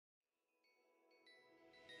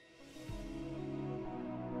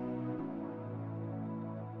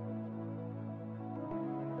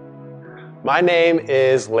My name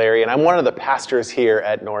is Larry, and I'm one of the pastors here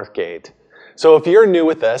at Northgate. So if you're new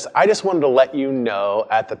with us, I just wanted to let you know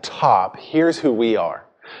at the top, here's who we are.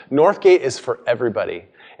 Northgate is for everybody,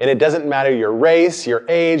 and it doesn't matter your race, your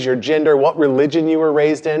age, your gender, what religion you were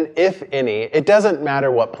raised in, if any. It doesn't matter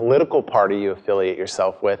what political party you affiliate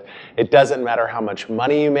yourself with. It doesn't matter how much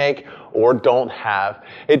money you make or don't have.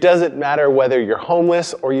 It doesn't matter whether you're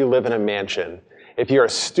homeless or you live in a mansion. If you're a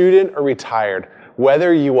student or retired,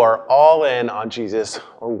 whether you are all in on Jesus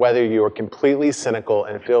or whether you are completely cynical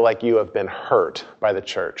and feel like you have been hurt by the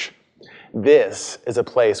church, this is a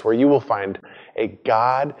place where you will find a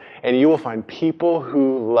God and you will find people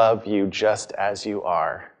who love you just as you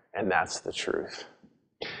are, and that's the truth.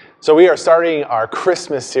 So we are starting our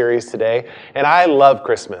Christmas series today, and I love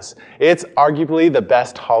Christmas. It's arguably the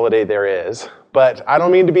best holiday there is, but I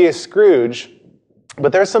don't mean to be a Scrooge,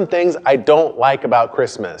 but there's some things I don't like about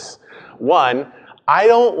Christmas. One, I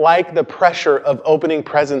don't like the pressure of opening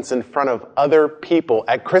presents in front of other people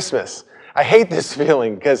at Christmas. I hate this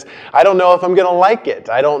feeling because I don't know if I'm going to like it.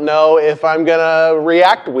 I don't know if I'm going to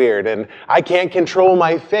react weird, and I can't control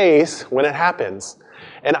my face when it happens.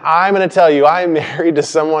 And I'm going to tell you, I'm married to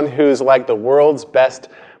someone who's like the world's best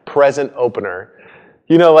present opener.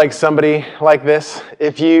 You know, like somebody like this,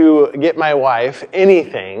 if you get my wife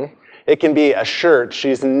anything, it can be a shirt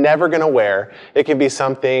she's never going to wear. It can be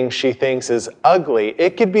something she thinks is ugly.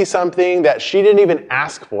 It could be something that she didn't even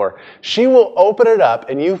ask for. She will open it up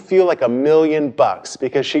and you feel like $1,000,000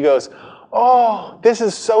 because she goes, "Oh, this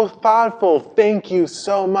is so thoughtful. Thank you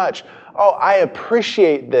so much. Oh, I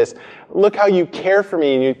appreciate this. Look how you care for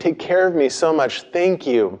me and you take care of me so much. Thank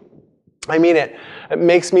you." I mean, it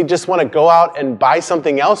makes me just want to go out and buy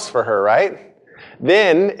something else for her, right?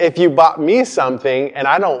 Then, if you bought me something and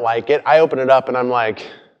I don't like it, I open it up and I'm like,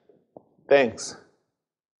 thanks.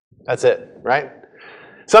 That's it, right?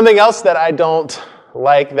 Something else that I don't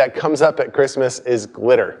like that comes up at Christmas is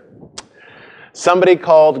glitter. Somebody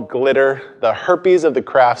called glitter the herpes of the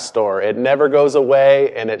craft store. It never goes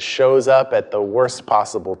away and it shows up at the worst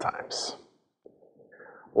possible times.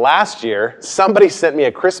 Last year, somebody sent me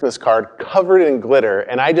a Christmas card covered in glitter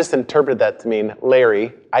and I just interpreted that to mean,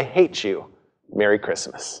 "Larry, I hate you. Merry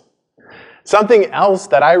Christmas." Something else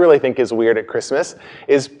that I really think is weird at Christmas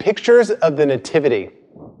is pictures of the Nativity.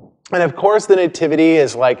 And of course, the Nativity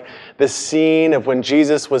is like the scene of when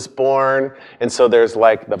Jesus was born. And so there's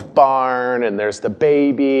like the barn and there's the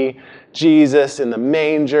baby Jesus in the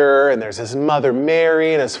manger and there's his mother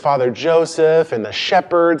Mary and his father Joseph and the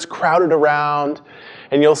shepherds crowded around.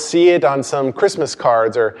 And you'll see it on some Christmas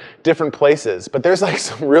cards or different places. But there's like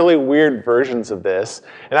some really weird versions of this.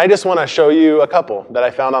 And I just want to show you a couple that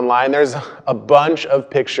I found online. There's a bunch of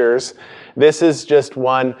pictures. This is just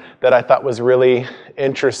one that I thought was really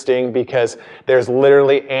interesting because there's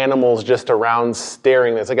literally animals just around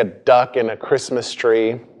staring. There's like a duck and a Christmas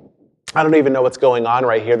tree. I don't even know what's going on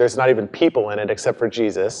right here. There's not even people in it except for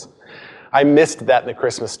Jesus. I missed that in the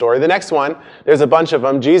Christmas story. The next one, there's a bunch of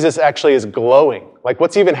them. Jesus actually is glowing. Like,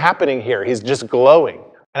 what's even happening here? He's just glowing.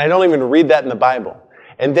 And I don't even read that in the Bible.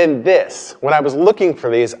 And then this, when I was looking for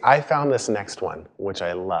these, I found this next one, which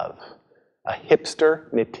I love. A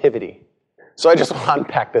hipster nativity. So I just want to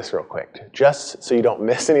unpack this real quick, just so you don't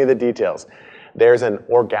miss any of the details. There's an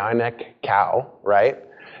organic cow, right?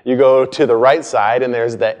 You go to the right side, and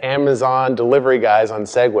there's the Amazon delivery guys on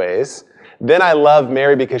Segways. Then I love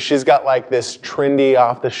Mary because she's got like this trendy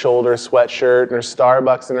off-the-shoulder sweatshirt and her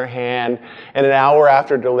Starbucks in her hand. And an hour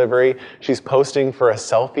after delivery, she's posting for a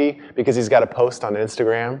selfie because he's got a post on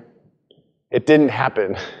Instagram. It didn't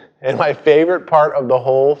happen. And my favorite part of the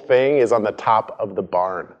whole thing is on the top of the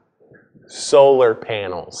barn. Solar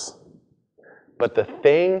panels. But the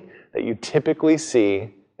thing that you typically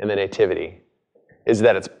see in the Nativity is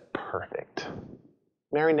that it's perfect.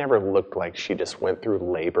 Mary never looked like she just went through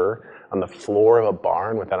labor on the floor of a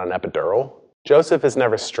barn without an epidural. Joseph is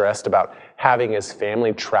never stressed about having his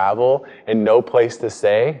family travel and no place to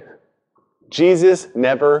stay. Jesus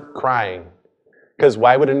never crying. Because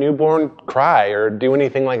why would a newborn cry or do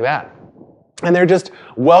anything like that? And they're just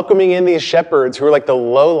welcoming in these shepherds who are like the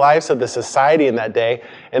low lives of the society in that day.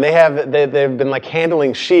 And they've been like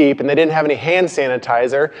handling sheep and they didn't have any hand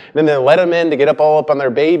sanitizer. And then they let them in to get all up on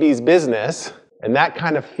their baby's business. And that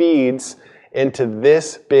kind of feeds into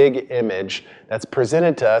this big image that's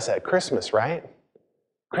presented to us at Christmas, right?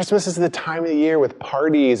 Christmas is the time of the year with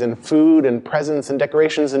parties and food and presents and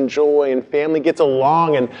decorations and joy and family gets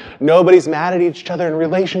along and nobody's mad at each other and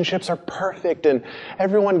relationships are perfect and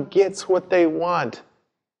everyone gets what they want.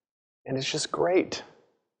 And it's just great.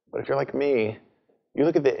 But if you're like me, you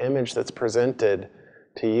look at the image that's presented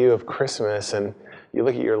to you of Christmas and you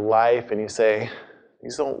look at your life and you say,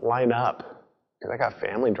 these don't line up because I got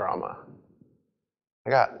family drama. I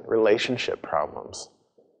got relationship problems.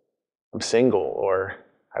 I'm single, or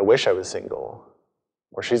I wish I was single,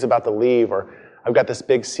 or she's about to leave, or I've got this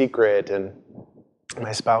big secret and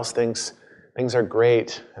my spouse thinks things are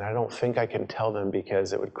great and I don't think I can tell them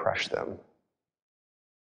because it would crush them.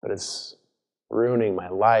 But it's ruining my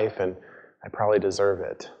life and I probably deserve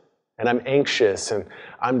it. And I'm anxious and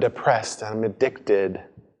I'm depressed and I'm addicted.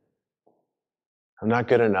 I'm not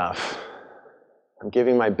good enough. I'm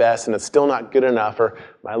giving my best and it's still not good enough, or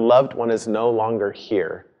my loved one is no longer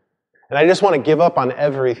here. And I just want to give up on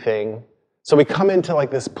everything. So we come into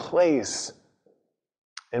like this place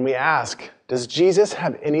and we ask, does Jesus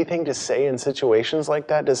have anything to say in situations like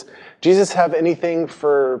that? Does Jesus have anything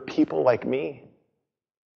for people like me?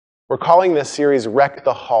 We're calling this series Wreck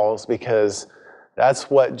the Halls because that's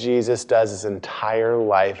what Jesus does his entire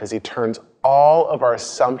life, as he turns all of our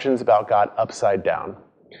assumptions about God upside down.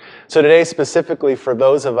 So today, specifically for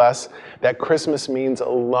those of us that Christmas means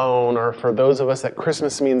alone, or for those of us that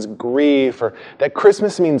Christmas means grief, or that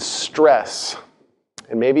Christmas means stress,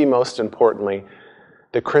 and maybe most importantly,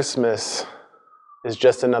 that Christmas is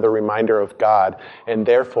just another reminder of God, and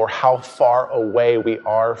therefore how far away we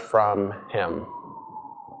are from him.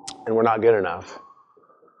 And we're not good enough.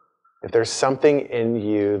 If there's something in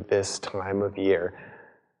you this time of year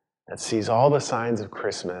that sees all the signs of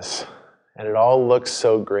Christmas, and it all looks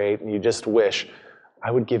so great, and you just wish,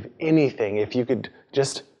 I would give anything if you could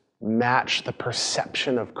just match the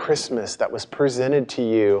perception of Christmas that was presented to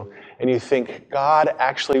you, and you think God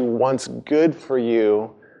actually wants good for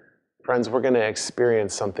you, friends, we're going to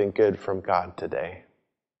experience something good from God today.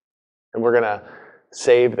 And we're going to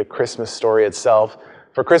save the Christmas story itself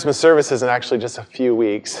for Christmas services in actually just a few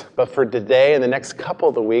weeks. But for today and the next couple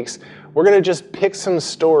of the weeks, we're going to just pick some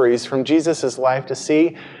stories from Jesus' life to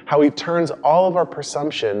see how he turns all of our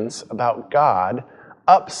presumptions about God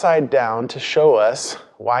upside down to show us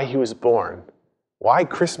why he was born, why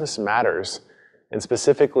Christmas matters, and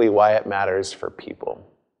specifically why it matters for people.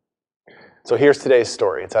 So here's today's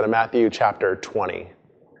story. It's out of Matthew chapter 20,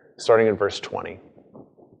 starting in verse 20.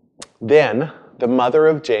 Then the mother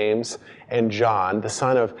of James and John, the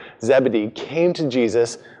son of Zebedee, came to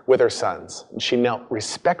Jesus with her sons, and she knelt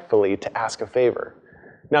respectfully to ask a favor.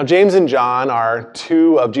 Now, James and John are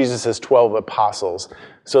two of Jesus' 12 apostles,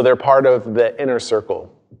 so they're part of the inner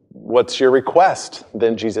circle. What's your request?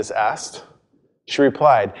 Then Jesus asked. She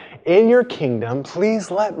replied, in your kingdom,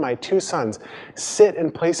 please let my two sons sit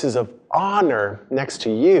in places of honor next to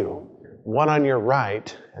you, one on your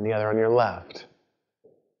right and the other on your left.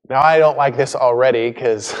 Now, I don't like this already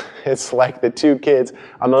because it's like the two kids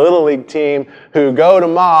on the Little League team who go to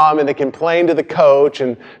mom and they complain to the coach,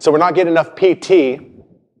 and so we're not getting enough PT,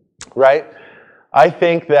 right? I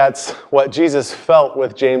think that's what Jesus felt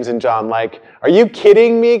with James and John. Like, are you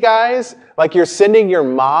kidding me, guys? Like you're sending your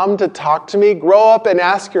mom to talk to me? Grow up and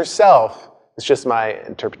ask yourself. It's just my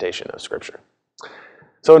interpretation of Scripture.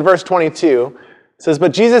 So in verse 22, it says,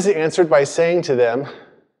 but Jesus answered by saying to them,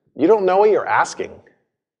 you don't know what you're asking.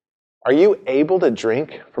 Are you able to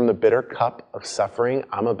drink from the bitter cup of suffering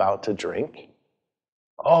I'm about to drink?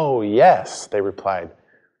 Oh, yes, they replied.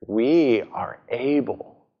 We are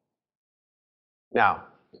able. Now,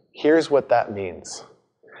 here's what that means.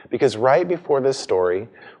 Because right before this story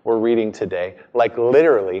we're reading today, like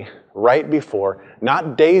literally right before,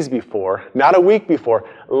 not days before, not a week before,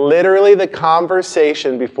 literally the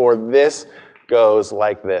conversation before this goes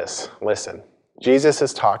like this. Listen, Jesus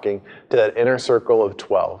is talking to that inner circle of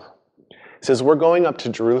 12. He says, we're going up to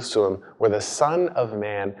Jerusalem where the Son of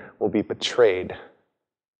Man will be betrayed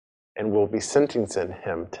and will be sentencing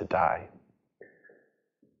him to die.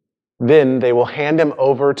 Then they will hand him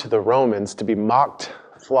over to the Romans to be mocked,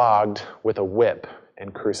 flogged with a whip,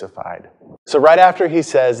 and crucified. So right after he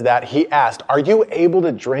says that, he asked, are you able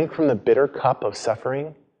to drink from the bitter cup of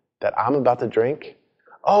suffering that I'm about to drink?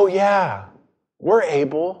 Oh yeah, we're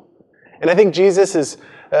able. And I think Jesus is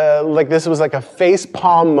this was like a face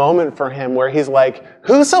palm moment for him where he's like,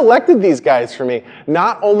 who selected these guys for me?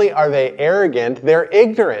 Not only are they arrogant, they're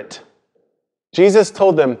ignorant. Jesus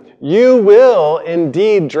told them, you will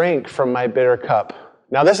indeed drink from my bitter cup.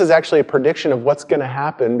 Now, this is actually a prediction of what's going to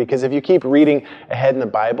happen, because if you keep reading ahead in the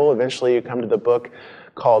Bible, eventually you come to the book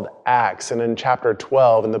called Acts. And in chapter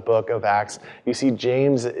 12 in the book of Acts, you see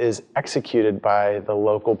James is executed by the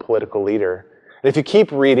local political leader. And if you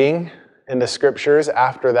keep reading in the scriptures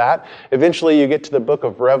after that, eventually you get to the book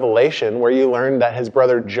of Revelation, where you learn that his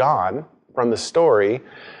brother John, from the story,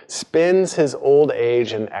 spends his old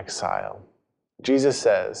age in exile. Jesus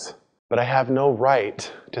says, but I have no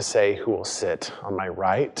right to say who will sit on my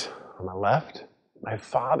right, on my left. My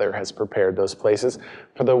Father has prepared those places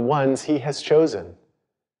for the ones he has chosen.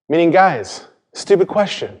 Meaning, guys, stupid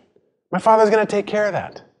question. My Father's going to take care of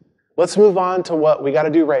that. Let's move on to what we got to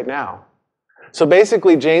do right now. So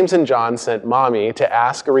basically, James and John sent mommy to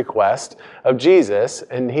ask a request of Jesus,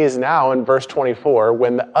 and he is now in verse 24.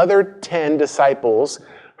 When the other 10 disciples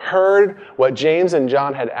heard what James and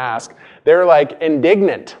John had asked, they're like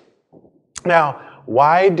indignant. Now,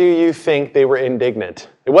 why do you think they were indignant?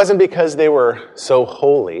 It wasn't because they were so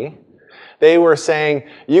holy. They were saying,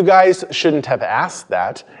 you guys shouldn't have asked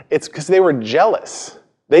that. It's because they were jealous.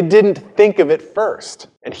 They didn't think of it first.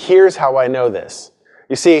 And here's how I know this.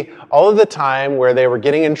 You see, all of the time where they were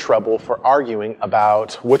getting in trouble for arguing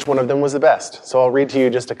about which one of them was the best. So I'll read to you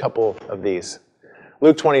just a couple of these.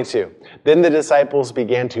 Luke 22. Then the disciples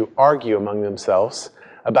began to argue among themselves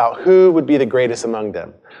about who would be the greatest among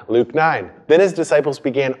them. Luke 9. Then his disciples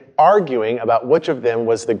began arguing about which of them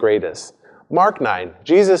was the greatest. Mark 9.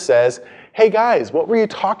 Jesus says, hey guys, what were you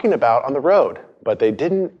talking about on the road? But they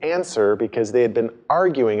didn't answer because they had been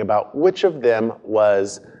arguing about which of them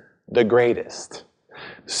was the greatest.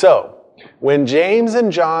 So, when James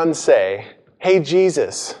and John say, hey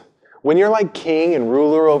Jesus, when you're like king and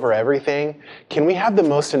ruler over everything, can we have the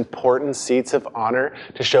most important seats of honor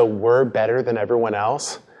to show we're better than everyone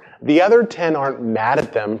else? The other 10 aren't mad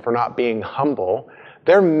at them for not being humble.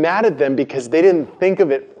 They're mad at them because they didn't think of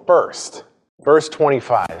it first. Verse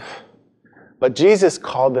 25. But Jesus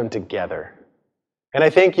called them together. And I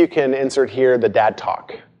think you can insert here the dad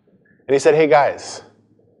talk. And he said, hey guys,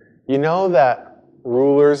 you know that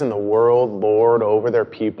rulers in the world lord over their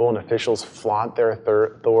people and officials flaunt their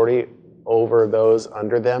authority over those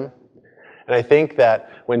under them? And I think that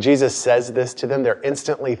when Jesus says this to them, they're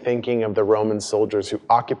instantly thinking of the Roman soldiers who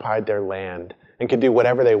occupied their land and could do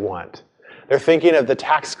whatever they want. They're thinking of the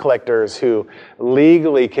tax collectors who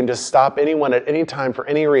legally can just stop anyone at any time for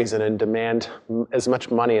any reason and demand as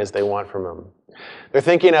much money as they want from them. They're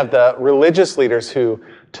thinking of the religious leaders who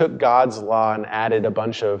took God's law and added a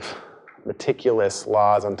bunch of meticulous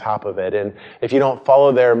laws on top of it. And if you don't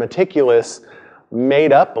follow their meticulous,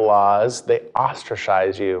 made-up laws, they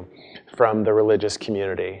ostracize you from the religious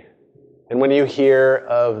community. And when you hear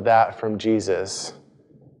of that from Jesus,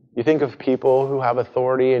 you think of people who have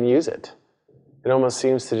authority and use it. It almost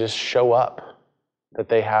seems to just show up that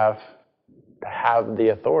they have the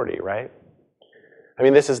authority, right? I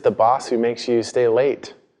mean, this is the boss who makes you stay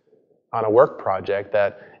late on a work project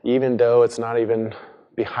that even though it's not even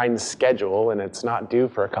behind schedule and it's not due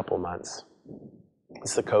for a couple months.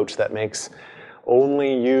 It's the coach that makes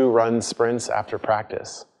only you run sprints after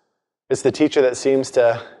practice. It's the teacher that seems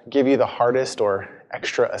to give you the hardest or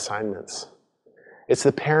extra assignments. It's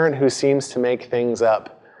the parent who seems to make things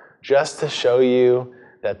up just to show you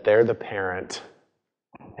that they're the parent,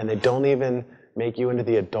 and they don't even make you into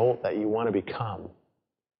the adult that you want to become.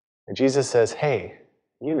 And Jesus says, hey,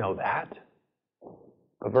 you know that.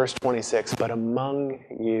 But verse 26, but among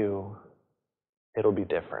you, it'll be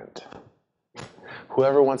different.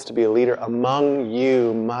 Whoever wants to be a leader among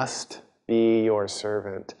you must be your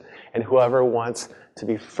servant. And whoever wants to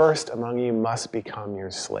be first among you must become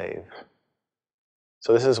your slave.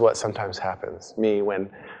 So this is what sometimes happens. Me, when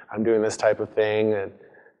I'm doing this type of thing, it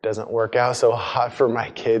doesn't work out so hot for my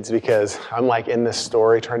kids because I'm like in this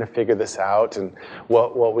story trying to figure this out and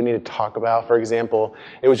what we need to talk about. For example,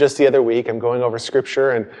 it was just the other week, I'm going over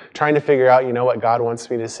scripture and trying to figure out, what God wants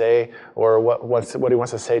me to say or what he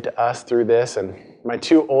wants to say to us through this. And my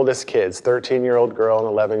two oldest kids, 13-year-old girl and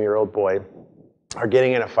 11-year-old boy, are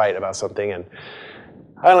getting in a fight about something, and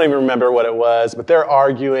I don't even remember what it was, but they're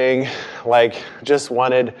arguing, like just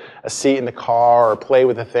wanted a seat in the car or play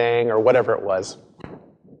with a thing or whatever it was.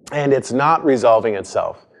 And it's not resolving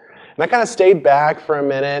itself. And I kind of stayed back for a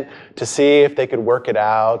minute to see if they could work it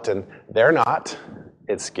out, and they're not.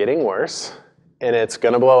 It's getting worse, and it's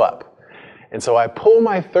going to blow up. And so I pull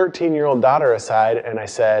my 13-year-old daughter aside, and I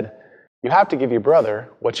said, you have to give your brother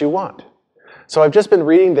what you want. So I've just been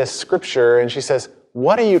reading this scripture, and she says,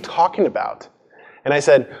 what are you talking about? And I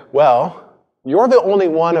said, well, you're the only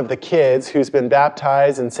one of the kids who's been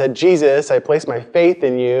baptized and said, Jesus, I place my faith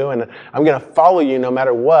in you and I'm going to follow you no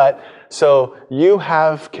matter what. So you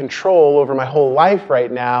have control over my whole life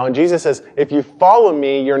right now. And Jesus says, if you follow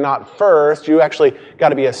me, you're not first. You actually got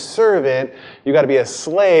to be a servant. You got to be a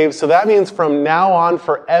slave. So that means from now on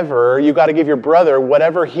forever, you got to give your brother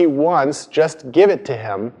whatever he wants. Just give it to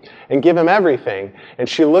him and give him everything. And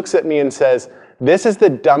she looks at me and says, this is the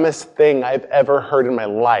dumbest thing I've ever heard in my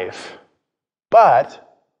life.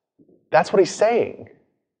 But that's what he's saying.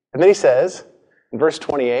 And then he says, in verse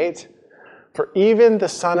 28, For even the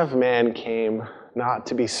Son of Man came not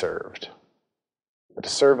to be served, but to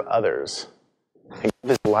serve others and give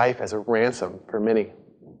his life as a ransom for many.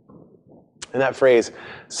 And that phrase,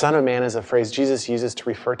 Son of Man, is a phrase Jesus uses to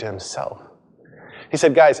refer to himself. He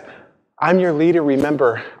said, guys, I'm your leader.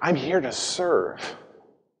 Remember, I'm here to serve.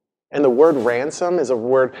 And the word ransom is a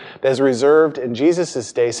word that is reserved in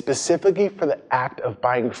Jesus' day specifically for the act of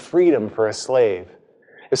buying freedom for a slave.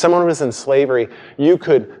 If someone was in slavery, you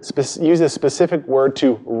could use a specific word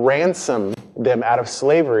to ransom them out of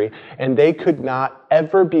slavery, and they could not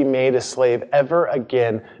ever be made a slave ever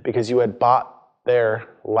again because you had bought their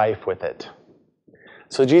life with it.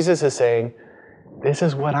 So Jesus is saying, this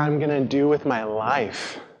is what I'm going to do with my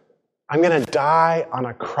life. I'm going to die on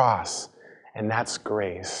a cross, and that's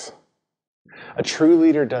grace. A true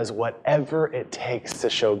leader does whatever it takes to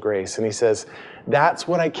show grace. And he says, that's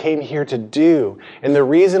what I came here to do. And the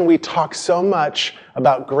reason we talk so much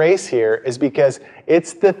about grace here is because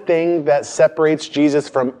it's the thing that separates Jesus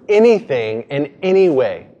from anything in any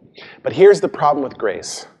way. But here's the problem with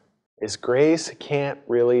grace, is grace can't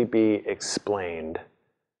really be explained.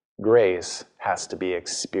 Grace has to be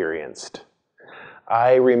experienced.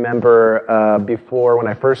 I remember before, when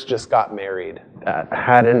I first just got married, I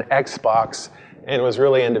had an Xbox and was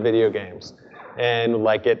really into video games. And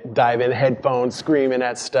dive in headphones, screaming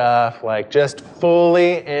at stuff, just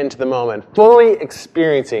fully into the moment, fully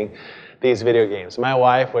experiencing these video games. My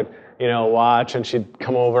wife would, watch, and she'd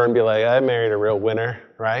come over and be like, I married a real winner,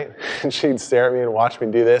 right? And she'd stare at me and watch me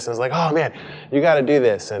do this. And I was like, oh man, you got to do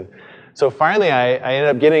this. And so finally I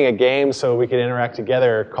ended up getting a game so we could interact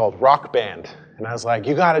together called Rock Band. And I was like,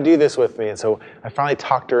 you got to do this with me. And so I finally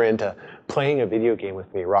talked her into playing a video game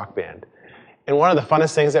with me, Rock Band. And one of the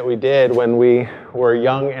funnest things that we did when we were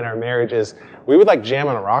young in our marriage is we would jam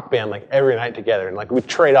on a Rock Band every night together. And we'd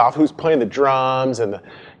trade off who's playing the drums and the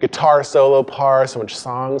guitar solo parts and which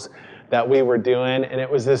songs that we were doing. And it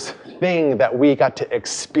was this thing that we got to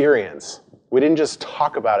experience. We didn't just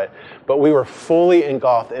talk about it, but we were fully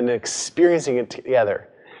engulfed in experiencing it together.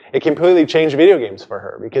 It completely changed video games for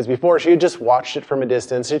her, because before she had just watched it from a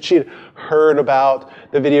distance and she'd heard about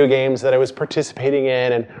the video games that I was participating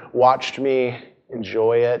in and watched me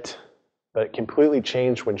enjoy it. But it completely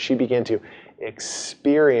changed when she began to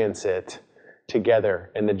experience it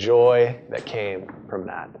together and the joy that came from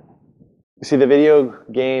that. You see, the video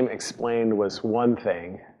game explained was one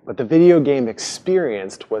thing, but the video game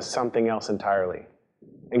experienced was something else entirely.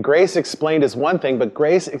 And grace explained is one thing, but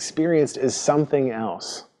grace experienced is something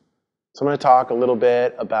else. So I'm going to talk a little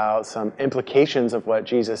bit about some implications of what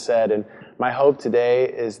Jesus said, and my hope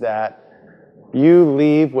today is that you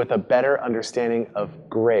leave with a better understanding of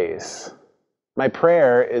grace. My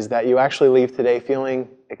prayer is that you actually leave today feeling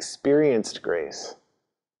experienced grace,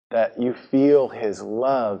 that you feel His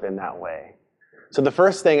love in that way. So the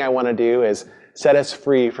first thing I want to do is set us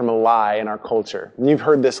free from a lie in our culture. And you've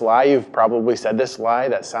heard this lie, you've probably said this lie,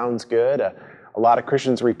 that sounds good. A lot of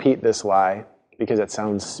Christians repeat this lie because it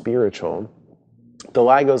sounds spiritual. The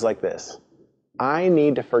lie goes like this: I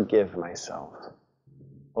need to forgive myself.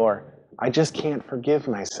 Or, I just can't forgive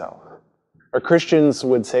myself. Or Christians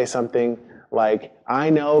would say something like, I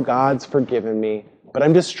know God's forgiven me, but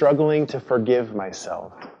I'm just struggling to forgive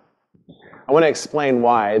myself. I want to explain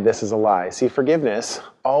why this is a lie. See, forgiveness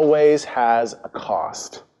always has a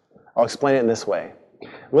cost. I'll explain it in this way.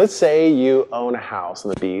 Let's say you own a house on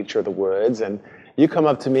the beach or the woods, and you come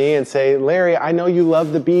up to me and say, Larry, I know you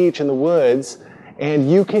love the beach and the woods,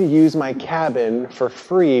 and you can use my cabin for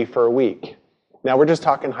free for a week. Now, we're just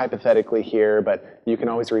talking hypothetically here, but you can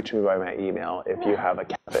always reach me by my email if you have a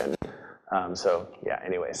cabin.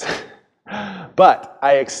 Anyways. But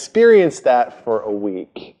I experienced that for a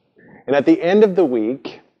week. And at the end of the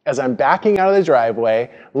week, as I'm backing out of the driveway,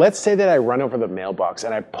 let's say that I run over the mailbox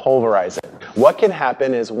and I pulverize it. What can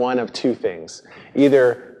happen is one of two things.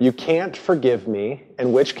 Either you can't forgive me,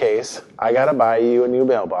 in which case I gotta buy you a new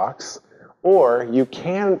mailbox, or you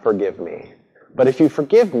can forgive me. But if you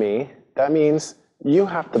forgive me, that means you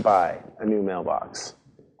have to buy a new mailbox.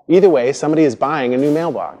 Either way, somebody is buying a new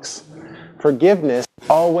mailbox. Forgiveness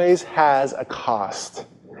always has a cost.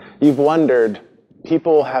 You've wondered,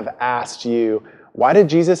 people have asked you, why did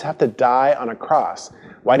Jesus have to die on a cross?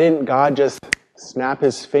 Why didn't God just snap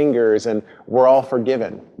His fingers and we're all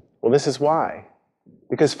forgiven? Well, this is why.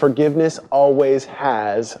 Because forgiveness always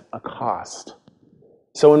has a cost.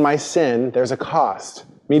 So in my sin, there's a cost.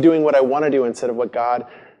 Me doing what I want to do instead of what God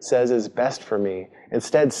says is best for me.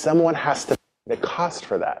 Instead, someone has to pay the cost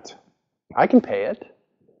for that. I can pay it.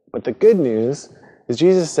 But the good news is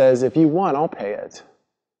Jesus says, if you want, I'll pay it.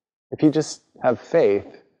 If you just have faith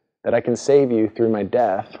that I can save you through my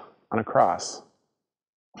death on a cross.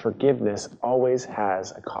 Forgiveness always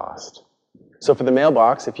has a cost. So for the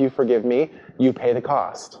mailbox, if you forgive me, you pay the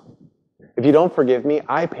cost. If you don't forgive me,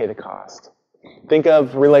 I pay the cost. Think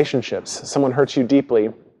of relationships. Someone hurts you deeply.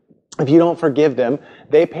 If you don't forgive them,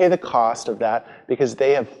 they pay the cost of that because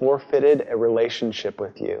they have forfeited a relationship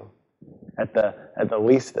with you, at the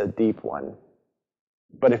least a deep one.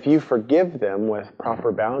 But if you forgive them with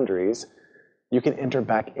proper boundaries, you can enter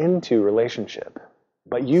back into relationship.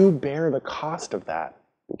 But you bear the cost of that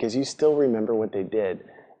because you still remember what they did,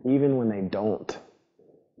 even when they don't.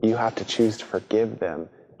 You have to choose to forgive them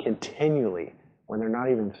continually when they're not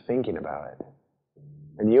even thinking about it.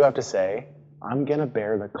 And you have to say, I'm going to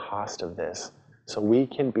bear the cost of this so we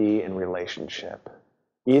can be in relationship.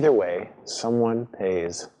 Either way, someone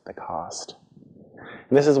pays the cost.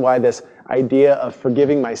 And this is why this idea of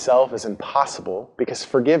forgiving myself is impossible, because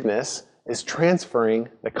forgiveness is transferring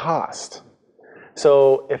the cost.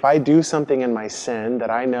 So if I do something in my sin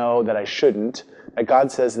that I know that I shouldn't, that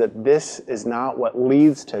God says that this is not what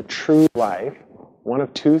leads to true life, one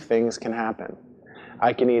of two things can happen.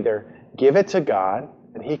 I can either give it to God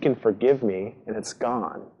and He can forgive me and it's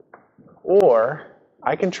gone, or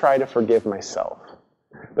I can try to forgive myself.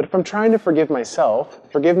 But if I'm trying to forgive myself,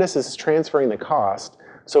 forgiveness is transferring the cost.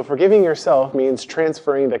 So forgiving yourself means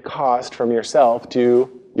transferring the cost from yourself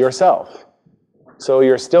to yourself. So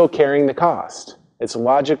you're still carrying the cost. It's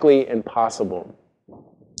logically impossible.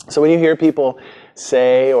 So when you hear people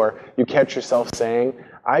say, or you catch yourself saying,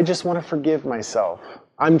 I just want to forgive myself.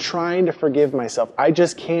 I'm trying to forgive myself. I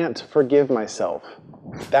just can't forgive myself.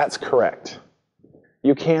 That's correct.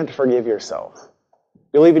 You can't forgive yourself.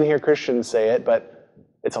 You'll even hear Christians say it, but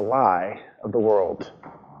it's a lie of the world.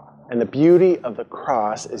 And the beauty of the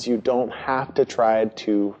cross is you don't have to try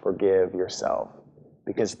to forgive yourself,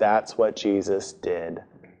 because that's what Jesus did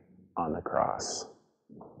on the cross.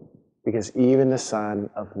 Because even the Son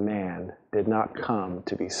of Man did not come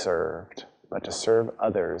to be served, but to serve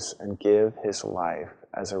others and give His life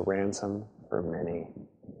as a ransom for many.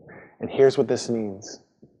 And here's what this means.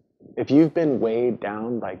 If you've been weighed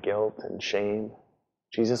down by guilt and shame,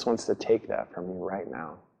 Jesus wants to take that from you right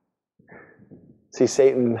now. See,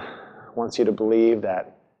 Satan wants you to believe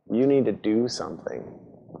that you need to do something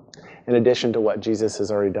in addition to what Jesus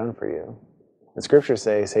has already done for you. The scriptures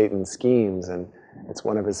say Satan schemes, and it's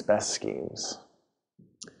one of his best schemes,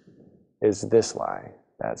 is this lie.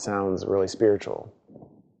 That sounds really spiritual.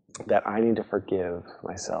 That I need to forgive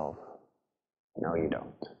myself. No, you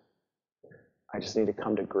don't. I just need to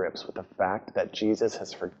come to grips with the fact that Jesus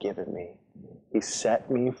has forgiven me. He set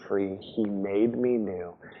me free. He made me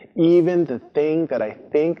new. Even the thing that I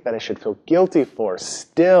think that I should feel guilty for,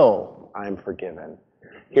 still I'm forgiven.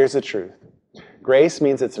 Here's the truth. Grace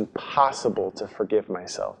means it's impossible to forgive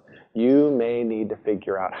myself. You may need to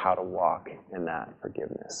figure out how to walk in that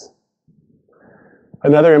forgiveness.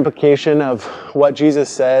 Another implication of what Jesus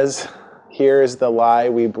says, here is the lie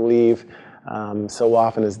we believe so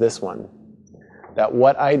often, is this one. That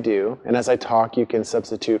what I do, and as I talk you can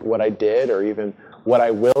substitute what I did or even what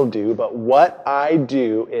I will do, but what I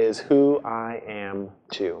do is who I am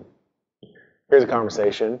too. Here's a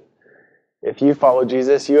conversation. If you follow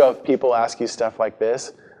Jesus, you have people ask you stuff like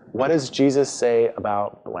this. What does Jesus say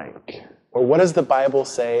about blank? Or what does the Bible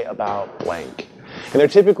say about blank? And they're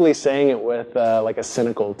typically saying it with like a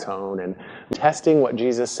cynical tone and testing what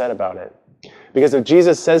Jesus said about it. Because if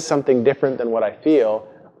Jesus says something different than what I feel,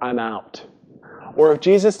 I'm out. Or if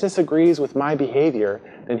Jesus disagrees with my behavior,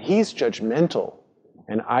 then He's judgmental,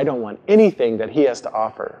 and I don't want anything that He has to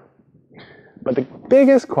offer. But the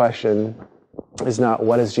biggest question is not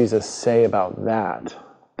what does Jesus say about that.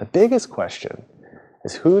 The biggest question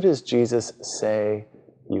is, who does Jesus say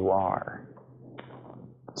you are?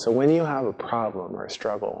 So when you have a problem or a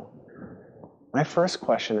struggle, my first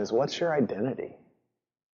question is, what's your identity?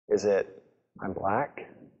 Is it, I'm black,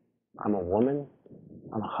 I'm a woman,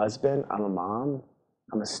 I'm a husband, I'm a mom,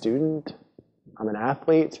 I'm a student, I'm an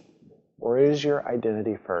athlete? Or is your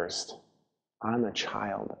identity first, I'm a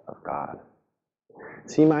child of God?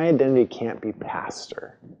 See, my identity can't be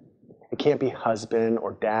pastor. It can't be husband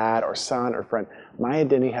or dad or son or friend. My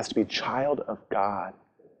identity has to be child of God.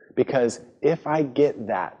 Because if I get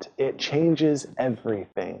that, it changes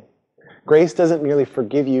everything. Grace doesn't merely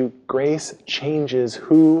forgive you, grace changes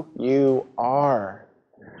who you are.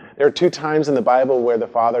 There are 2 times in the Bible where the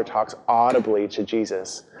Father talks audibly to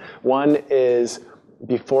Jesus. One is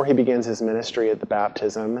before He begins His ministry at the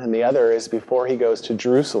baptism, and the other is before He goes to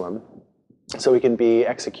Jerusalem so He can be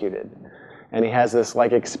executed. And He has this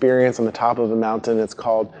like experience on the top of a mountain. It's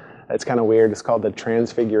kind of weird. It's called the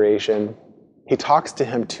Transfiguration. He talks to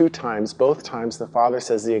him 2 times. Both times the Father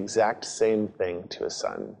says the exact same thing to his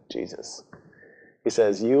Son, Jesus. He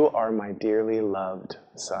says, "You are my dearly loved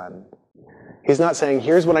Son." He's not saying,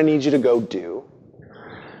 "Here's what I need you to go do."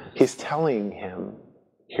 He's telling him,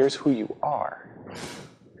 "Here's who you are."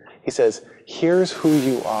 He says, "Here's who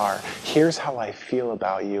you are. Here's how I feel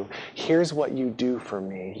about you. Here's what you do for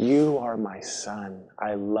me. You are my Son.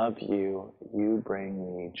 I love you. You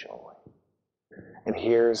bring me joy." And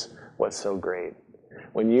here's what's so great.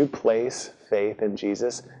 When you place faith in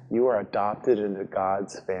Jesus, you are adopted into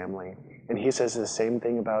God's family. And he says the same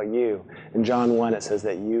thing about you. In John 1, it says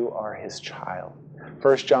that you are his child.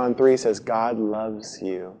 1 John 3 says God loves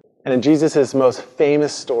you. And in Jesus' most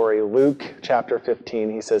famous story, Luke chapter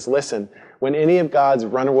 15, he says, "Listen, when any of God's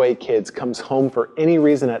runaway kids comes home for any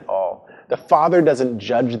reason at all, the Father doesn't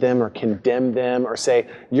judge them or condemn them or say,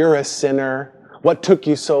 'You're a sinner. What took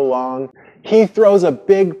you so long?' He throws a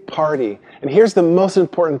big party. And here's the most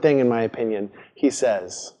important thing, in my opinion. He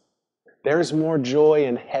says, there's more joy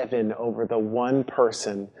in heaven over the one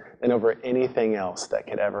person than over anything else that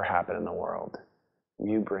could ever happen in the world.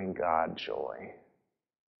 You bring God joy."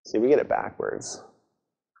 See, we get it backwards.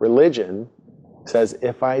 Religion says,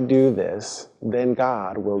 if I do this, then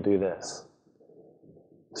God will do this.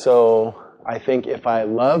 So I think if I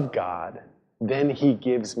love God, then he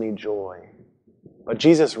gives me joy. But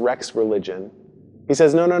Jesus wrecks religion. He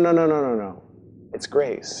says, no. It's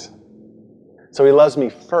grace. So he loves me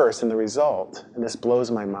first, and the result, and this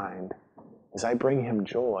blows my mind, is I bring him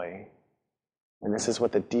joy. And this is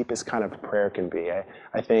what the deepest kind of prayer can be.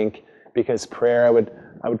 I think because prayer,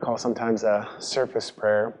 I would call sometimes a surface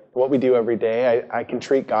prayer. What we do every day, I can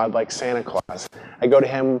treat God like Santa Claus. I go to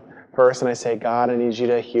him first and I say, "God, I need you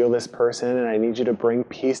to heal this person, and I need you to bring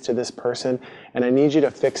peace to this person, and I need you to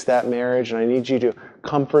fix that marriage, and I need you to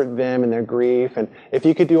comfort them in their grief. And if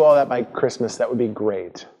you could do all that by Christmas, that would be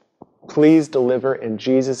great. Please deliver in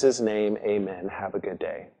Jesus' name, amen. Have a good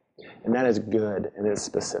day." And that is good and it's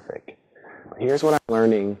specific. But here's what I'm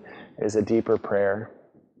learning is a deeper prayer.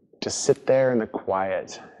 Just sit there in the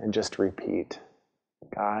quiet and just repeat,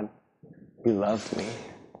 "God, you love me.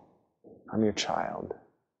 I'm your child.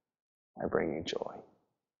 I bring you joy."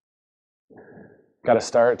 Got to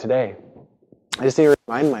start today. I just need to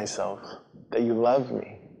remind myself that you love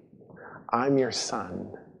me. I'm your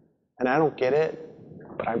son. And I don't get it,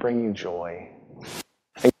 but I bring you joy.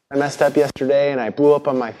 And I messed up yesterday and I blew up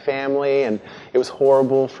on my family and it was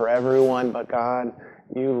horrible for everyone. But God,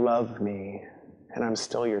 you love me and I'm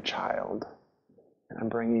still your child. And I'm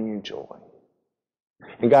bringing you joy.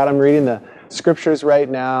 And God, I'm reading the scriptures right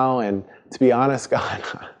now. And to be honest, God,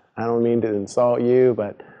 I don't mean to insult you,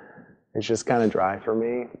 but it's just kind of dry for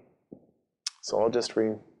me. So I'll just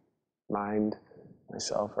remind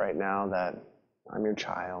myself right now that I'm your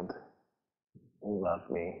child. You love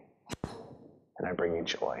me, and I bring you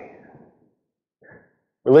joy.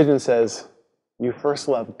 Religion says, you first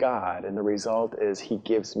love God, and the result is he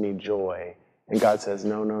gives me joy. And God says,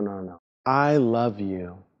 no. I love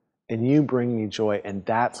you, and you bring me joy, and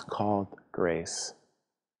that's called grace.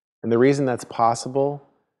 And the reason that's possible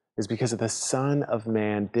is because the Son of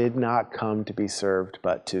Man did not come to be served,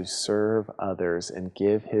 but to serve others and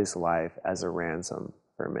give his life as a ransom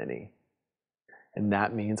for many. And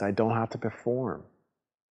that means I don't have to perform.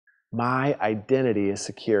 My identity is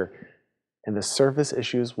secure, and the surface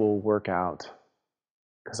issues will work out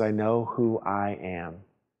because I know who I am.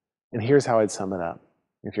 And here's how I'd sum it up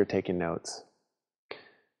if you're taking notes.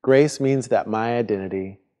 Grace means that my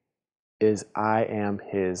identity is I am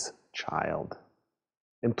his child.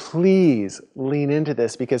 And please lean into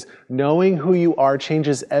this because knowing who you are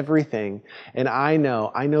changes everything. And I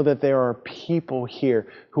know that there are people here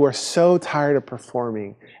who are so tired of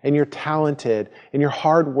performing, and you're talented and you're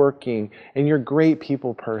hardworking and you're a great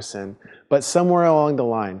people person. But somewhere along the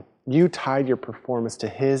line, you tied your performance to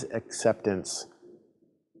his acceptance.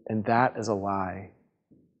 And that is a lie.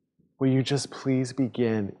 Will you just please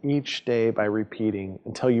begin each day by repeating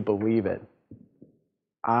until you believe it?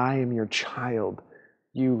 I am your child.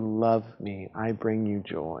 You love me. I bring you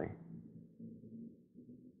joy.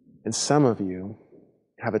 And some of you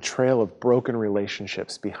have a trail of broken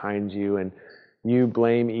relationships behind you, and you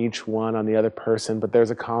blame each one on the other person, but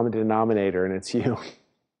there's a common denominator, and it's you.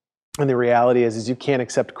 And the reality is you can't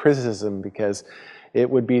accept criticism because it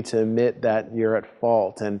would be to admit that you're at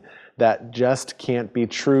fault, and that just can't be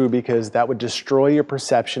true because that would destroy your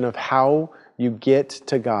perception of how you get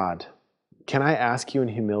to God. Can I ask you in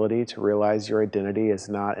humility to realize your identity is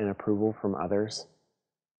not an approval from others,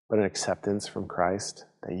 but an acceptance from Christ,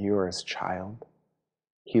 that you are his child?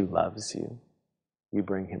 He loves you. You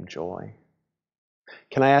bring him joy.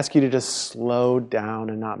 Can I ask you to just slow down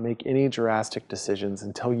and not make any drastic decisions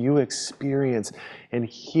until you experience and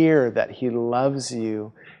hear that He loves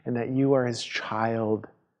you and that you are His child,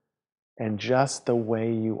 and just the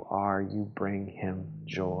way you are, you bring Him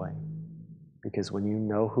joy. Because when you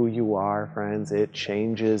know who you are, friends, it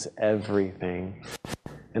changes everything.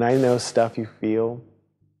 And I know stuff you feel.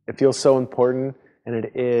 It feels so important, and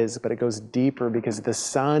it is, but it goes deeper because the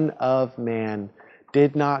Son of Man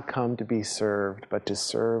did not come to be served, but to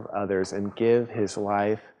serve others and give His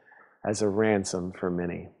life as a ransom for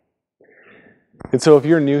many. And so if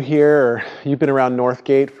you're new here or you've been around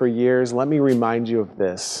Northgate for years, let me remind you of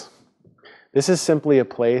this. This is simply a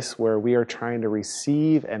place where we are trying to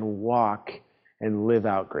receive and walk and live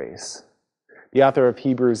out grace. The author of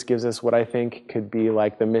Hebrews gives us what I think could be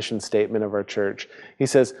like the mission statement of our church. He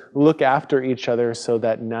says, "Look after each other so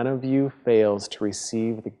that none of you fails to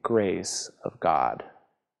receive the grace of God."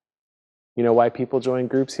 You know why people join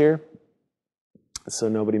groups here? So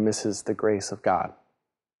nobody misses the grace of God.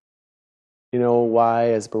 You know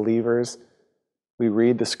why, as believers, we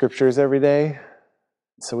read the scriptures every day?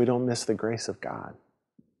 So we don't miss the grace of God.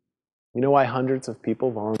 You know why hundreds of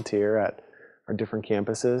people volunteer at our different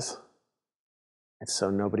campuses? It's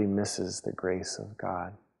so nobody misses the grace of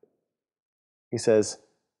God. He says,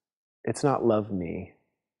 it's not love me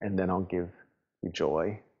and then I'll give you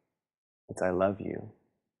joy. It's I love you,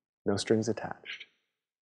 no strings attached,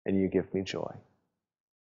 and you give me joy.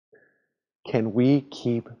 Can we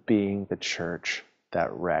keep being the church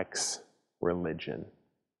that wrecks religion?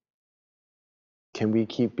 Can we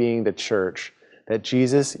keep being the church that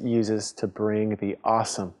Jesus uses to bring the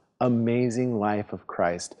awesome, amazing life of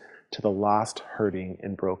Christ to the lost, hurting,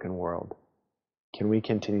 and broken world? Can we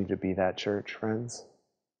continue to be that church, friends?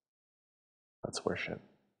 Let's worship.